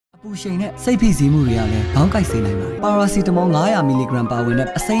ပူရှိန်နဲ့စိတ်ဖိစီးမှုတွေကလည်းခေါင်းကိုက်စေနိုင်ပါတယ်။ပါရာစီတမော900 mg ပါဝင်တဲ့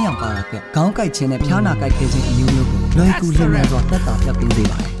အစိမ်းရောင်ပါရာကခေါင်းကိုက်ခြင်းနဲ့ဖျားနာကိုက်ခဲခြင်းအမျိုးမျိုးကိုလွယ်ကူလျင်မြန်စွာသက်သာပြတ်ပေးစေ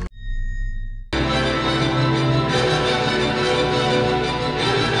ပါတယ်။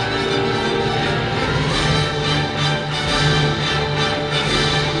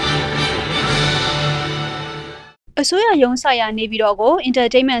အစိုးရရုံးဆိုင်ရာနေပြီးတော့ကို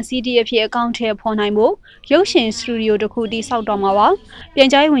Entertainment CD အဖြစ်အကောင့်ထဲပေါ်နိုင်ဖို့ရုပ်ရှင်စတူဒီယိုတစ်ခုတည်ဆောက်တော့မှာပါ။ပြန်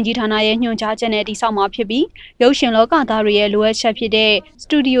ကြားရေးဝန်ကြီးဌာနရဲ့ညွှန်ကြားချက်နဲ့တည်ဆောက်မှာဖြစ်ပြီးရုပ်ရှင်လောကသားတွေရဲ့လိုအပ်ချက်ဖြစ်တဲ့စ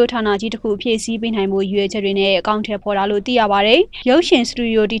တူဒီယိုဌာနကြီးတစ်ခုဖြည့်ဆည်းပေးနိုင်မှုရည်ရွယ်ချက်တွေနဲ့အကောင့်ထဲပေါ်လာလို့သိရပါတယ်။ရုပ်ရှင်စတူ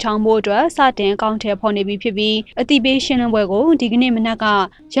ဒီယိုတည်ထောင်ဖို့အတွက်စတင်အကောင့်ထဲပေါ်နေပြီဖြစ်ပြီးအသိပေးရှင်းလင်းပွဲကိုဒီကနေ့မနက်က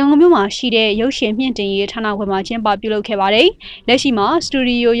ရန်ကုန်မြို့မှာရှိတဲ့ရုပ်ရှင်မြင့်တင်ရေးဌာနခွဲမှာကျင်းပပြုလုပ်ခဲ့ပါတယ်။လက်ရှိမှာစတူ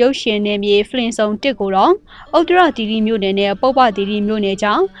ဒီယိုရုပ်ရှင်နယ်မြေဖလင်ဆုံ1ကိုတော့ဥတ္တရတီရီမြို့နယ်နဲ့ပုပ္ပတီရီမြို့နယ်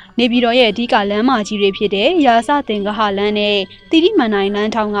ကြောင့်နေပြည်တော်ရဲ့အဓိကလမ်းမကြီးတွေဖြစ်တဲ့ရာစသင်္ကဟလမ်းနဲ့တီရီမန်နိုင်လ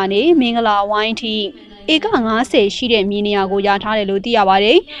မ်းထောင်ကနေမင်္ဂလာဝိုင်းထိဧက90ရှိတဲ့မြေနေရာကိုရထားတယ်လို့သိရပါတ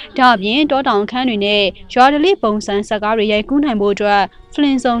ယ်။ဒါအပြင်တောတောင်ခန်းတွေနဲ့ရွာဒလေးပုံစံစကားတွေရိုက်ကူးနိုင်ဖို့အတွက်ဖလ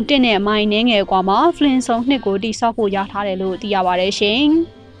င်ဆုံ1နဲ့မိုင်နှဲငယ်ကွာမှာဖလင်ဆုံ2ကိုတိစောက်ဖို့ရထားတယ်လို့သိရပါတယ်ရှင်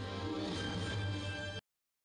။